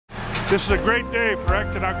This is a great day for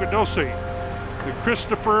Acton Agua Dulce. The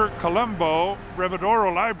Christopher Colombo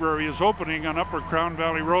Brevidoro Library is opening on Upper Crown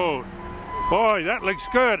Valley Road. Boy, that looks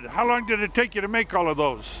good. How long did it take you to make all of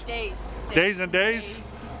those? Days. Days and days?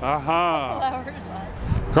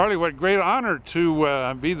 Carly, what great honor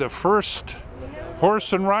to be the first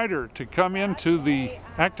horse and rider to come into the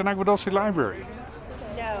Acton Agua Dulce Library.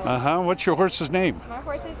 What's your horse's name? My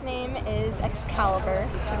horse's name is Excalibur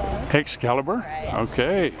today. Excalibur? Right.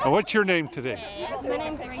 Okay. What's your name today? My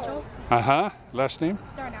name's Rachel. Last name?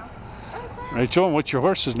 Darnell. Rachel, and what's your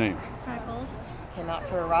horse's name? Freckles. Came out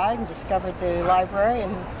for a ride and discovered the library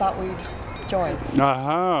and thought we'd join. See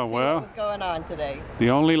Well. what was going on today. The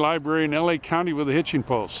only library in LA County with a hitching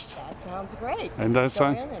post. That sounds great. And that's Go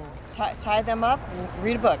in and tie them up and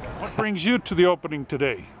read a book. What brings you to the opening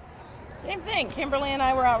today? Same thing. Kimberly and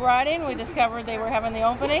I were out riding. We discovered they were having the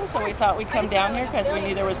opening, so we thought we'd come down here because we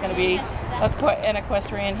knew there was going to be an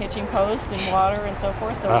equestrian hitching post and water and so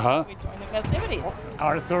forth, so we thought we'd join the festivities.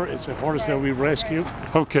 Arthur is a horse that we rescued.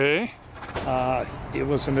 Okay. It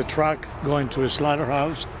was in the truck going to a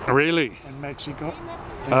slaughterhouse. Really? In Mexico.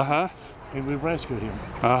 And we rescued him.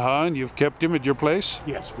 And you've kept him at your place?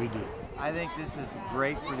 Yes, we did. I think this is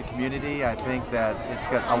great for the community. I think that it's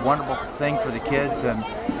got a wonderful thing for the kids, and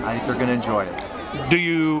I think they're going to enjoy it. Do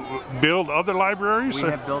you build other libraries?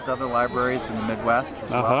 We have built other libraries in the Midwest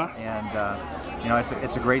as well, and you know,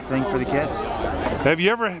 it's a great thing for the kids. Have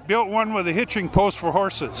you ever built one with a hitching post for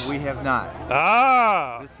horses? We have not.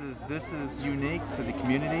 This is unique to the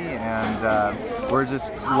community, and we're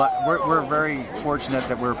very fortunate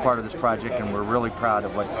that we're part of this project, and we're really proud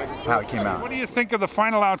of how it came out. What do you think of the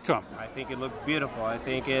final outcome? I think it looks beautiful. I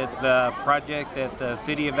think it's a project that the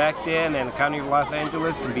city of Acton and the county of Los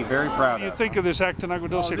Angeles can be very proud of. What do you think of this Acton Agua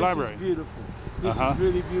Dulce Library? This is beautiful. This is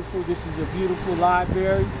really beautiful. This is a beautiful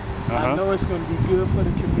library. I know it's going to be good for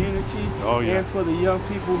the community and for the young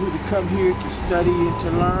people who come here to study and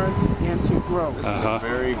to learn and to grow. This is a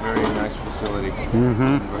very, very nice facility.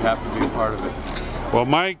 We're happy to be a part of it. Well,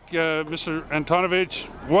 Mike, Mr. Antonovich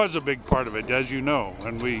was a big part of it, as you know,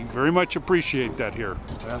 and we very much appreciate that here.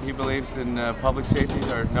 Well, he believes in public safety is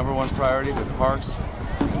our #1 priority. The parks,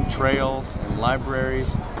 and trails, and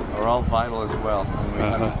libraries are all vital as well. And we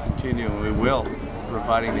have to continue, and we will,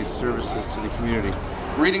 providing these services to the community.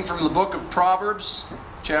 Reading from the book of Proverbs,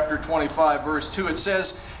 chapter 25, verse 2, it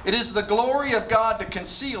says, "It is the glory of God to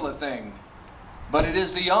conceal a thing, but it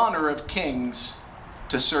is the honor of kings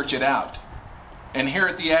to search it out." And here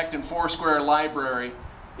at the Acton Foursquare Library,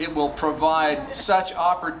 it will provide such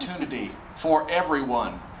opportunity for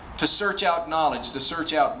everyone to search out knowledge, to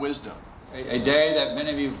search out wisdom. A day that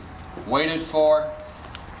many of you waited for,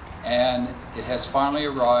 and it has finally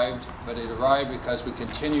arrived, but it arrived because we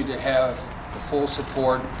continue to have the full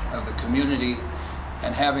support of the community,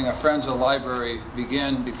 and having a Friends of the Library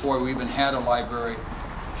begin before we even had a library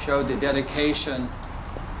showed the dedication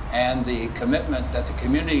and the commitment that the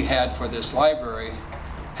community had for this library.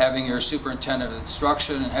 Having your superintendent of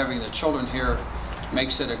instruction and having the children here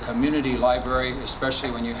makes it a community library,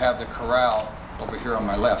 especially when you have the corral over here on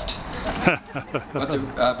my left. But the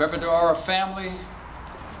Brevidoro family,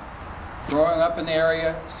 growing up in the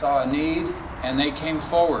area, saw a need, and they came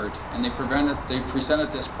forward and they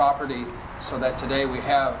presented this property so that today we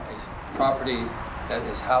have a property that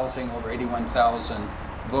is housing over 81,000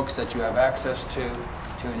 books that you have access to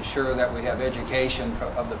ensure that we have education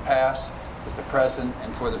of the past, with the present,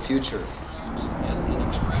 and for the future. And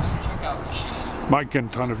express checkout machine. Mike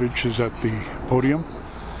Antonovich is at the podium,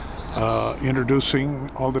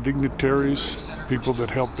 introducing all the dignitaries, people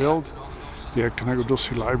that helped build the Acton Agua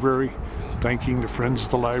Dulce Library, thanking the Friends of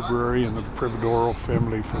the Library and the Brevidoro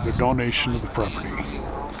family for the donation of the property.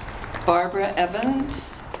 Barbara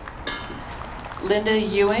Evans, Linda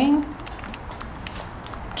Ewing,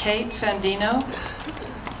 Kate Fandino,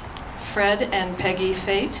 Fred and Peggy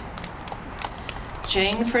Fate,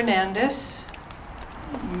 Jane Fernandez,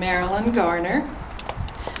 Marilyn Garner,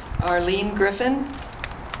 Arlene Griffin,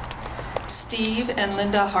 Steve and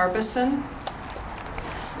Linda Harbison,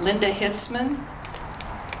 Linda Hitzman,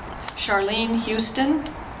 Charlene Houston,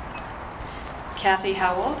 Kathy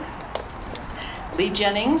Howell, Lee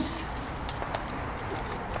Jennings,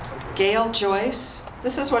 Gail Joyce.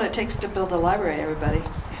 This is what it takes to build a library, everybody.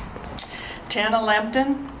 Tana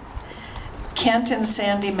Lampton, Kent and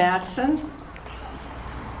Sandy Madsen,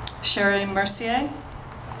 Sherry Mercier,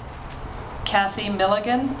 Kathy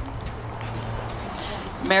Milligan,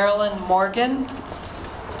 Marilyn Morgan,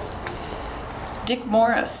 Dick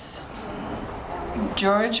Morris,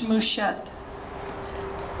 George Mouchette,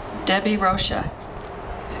 Debbie Rocha,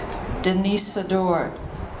 Denise Sador,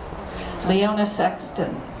 Leona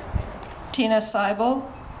Sexton, Tina Seibel,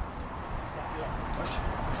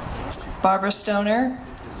 Barbara Stoner,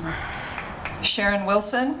 Sharon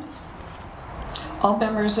Wilson, all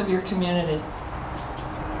members of your community.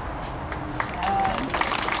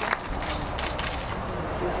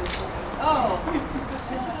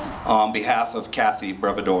 On behalf of Kathy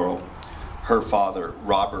Brevidoro, her father,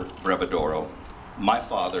 Robert Brevidoro, my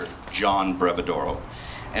father, John Brevidoro,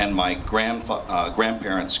 and my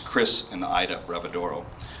grandparents, Chris and Ida Brevidoro,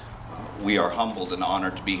 we are humbled and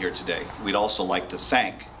honored to be here today. We'd also like to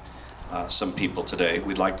thank some people today.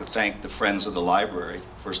 We'd like to thank the Friends of the Library,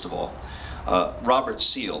 first of all. Robert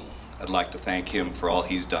Seal, I'd like to thank him for all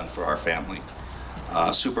he's done for our family.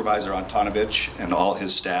 Supervisor Antonovich and all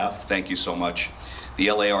his staff, thank you so much. The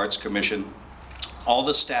LA Arts Commission, all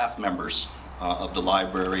the staff members of the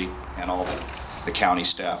library and all the county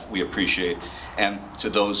staff, we appreciate. And to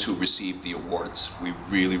those who received the awards, we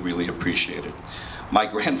really, really appreciate it. My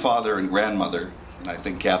grandfather and grandmother, and I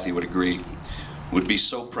think Kathy would agree, would be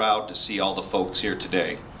so proud to see all the folks here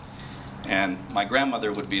today. And my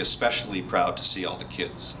grandmother would be especially proud to see all the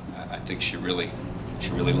kids. I think she really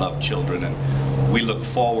loved children, and we look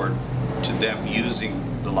forward to them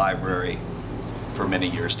using the library for many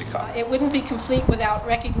years to come. It wouldn't be complete without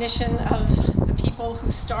recognition of the people who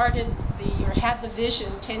started or had the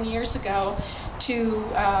vision 10 years ago to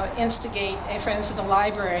instigate a Friends of the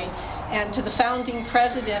Library, and to the founding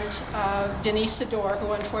president, Denise Sador,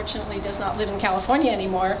 who unfortunately does not live in California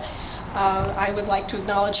anymore. I would like to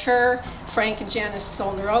acknowledge her, Frank and Janice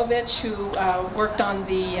Solnerovich, who worked on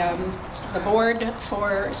the board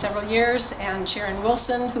for several years, and Sharon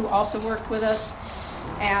Wilson, who also worked with us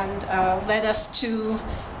and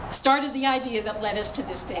started the idea that led us to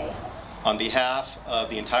this day. On behalf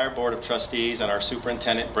of the entire Board of Trustees and our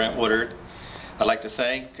Superintendent, Brent Woodard, I'd like to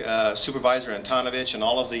thank Supervisor Antonovich and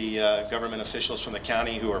all of the government officials from the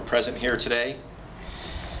county who are present here today.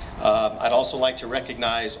 I'd also like to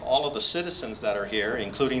recognize all of the citizens that are here,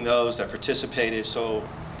 including those that participated so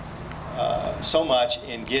much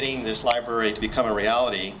in getting this library to become a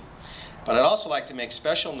reality. But I'd also like to make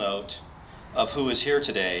special note of who is here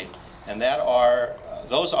today, and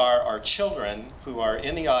those are our children who are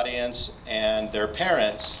in the audience and their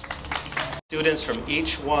parents, students from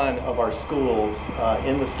each one of our schools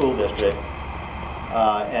in the school district.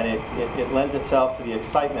 And it lends itself to the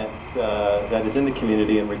excitement that is in the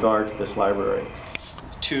community in regard to this library.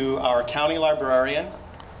 To our county librarian,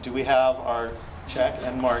 do we have our check,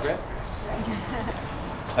 and Margaret?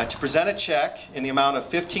 To present a check in the amount of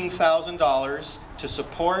 $15,000 to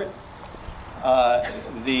support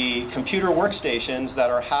the computer workstations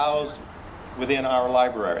that are housed within our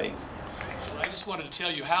library. I just wanted to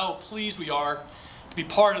tell you how pleased we are to be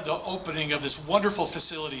part of the opening of this wonderful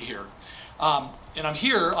facility here. And I'm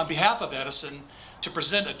here on behalf of Edison to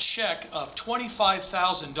present a check of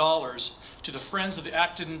 $25,000 to the Friends of the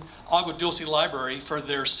Acton Agua Dulce Library for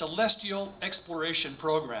their Celestial Exploration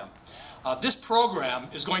Program. This program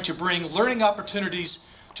is going to bring learning opportunities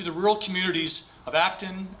to the rural communities of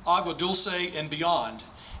Acton, Agua Dulce, and beyond.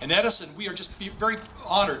 And Edison, we are just very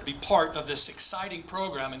honored to be part of this exciting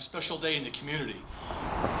program and special day in the community.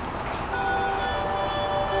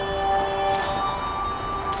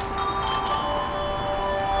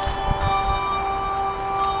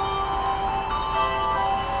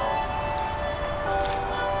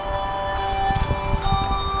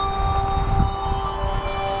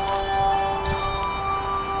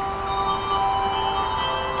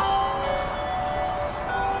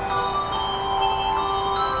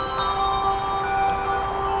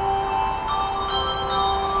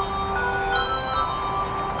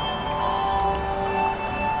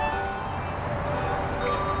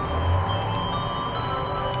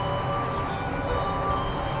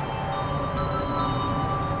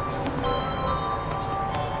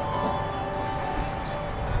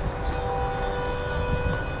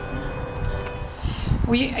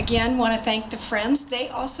 We again want to thank the Friends. They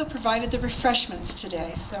also provided the refreshments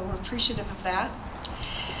today, so we're appreciative of that.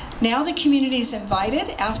 Now the community is invited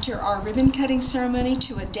after our ribbon cutting ceremony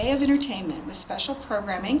to a day of entertainment with special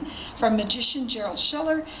programming from magician Gerald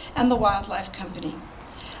Schiller and the Wildlife Company.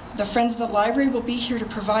 The Friends of the Library will be here to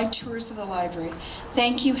provide tours of the library.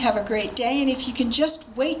 Thank you, have a great day, and if you can just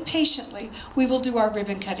wait patiently, we will do our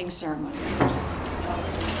ribbon cutting ceremony.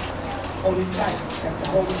 Hold it tight.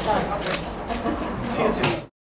 Hold it tight.